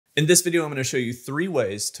In this video, I'm going to show you 3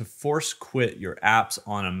 ways to force quit your apps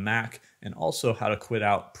on a Mac and also how to quit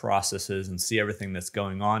out processes and see everything that's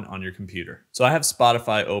going on your computer. So I have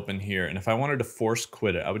Spotify open here, and if I wanted to force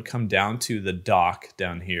quit it, I would come down to the dock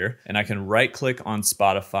down here and I can right click on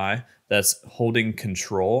Spotify. That's holding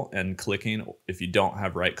control and clicking if you don't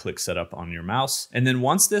have right click set up on your mouse. And then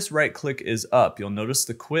once this right click is up, you'll notice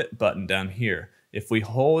the quit button down here. If we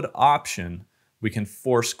hold option, we can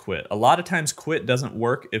force quit. A lot of times quit doesn't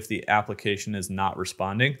work if the application is not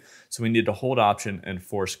responding. So we need to hold option and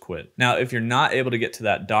force quit. Now, if you're not able to get to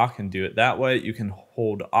that dock and do it that way, you can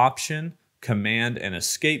hold option, command, and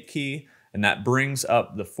escape key, and that brings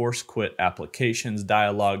up the force quit applications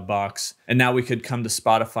dialog box. And now we could come to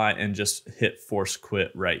Spotify and just hit force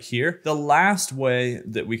quit right here. The last way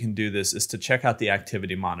that we can do this is to check out the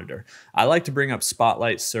activity monitor. I like to bring up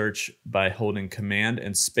Spotlight Search by holding command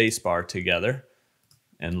and spacebar together.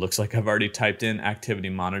 And looks like I've already typed in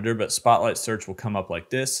activity monitor, but Spotlight Search will come up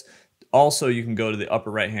like this. Also, you can go to the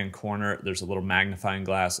upper right-hand corner. There's a little magnifying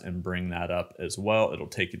glass and bring that up as well. It'll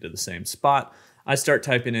take you to the same spot. I start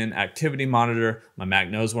typing in activity monitor. My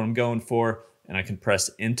Mac knows what I'm going for, and I can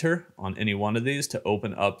press enter on any one of these to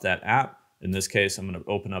open up that app. In this case, I'm going to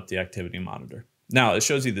open up the activity monitor. Now, it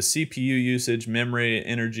shows you the CPU usage, memory,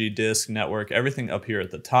 energy, disk, network, everything up here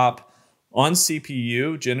at the top. On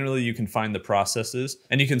CPU, generally you can find the processes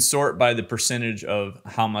and you can sort by the percentage of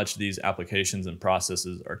how much these applications and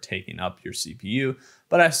processes are taking up your CPU.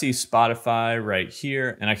 But I see Spotify right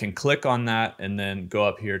here and I can click on that and then go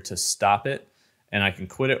up here to stop it, and I can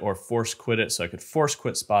quit it or force quit it. So I could force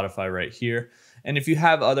quit Spotify right here. And if you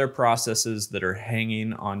have other processes that are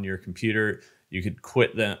hanging on your computer, you could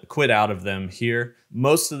quit out of them here.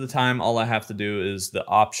 Most of the time, all I have to do is the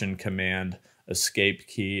option command, escape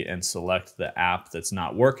key, and select the app that's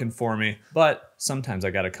not working for me. But sometimes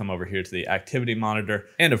I got to come over here to the activity monitor.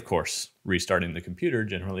 And of course, restarting the computer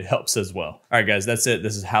generally helps as well. All right, guys, that's it.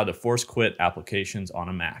 This is how to force quit applications on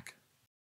a Mac.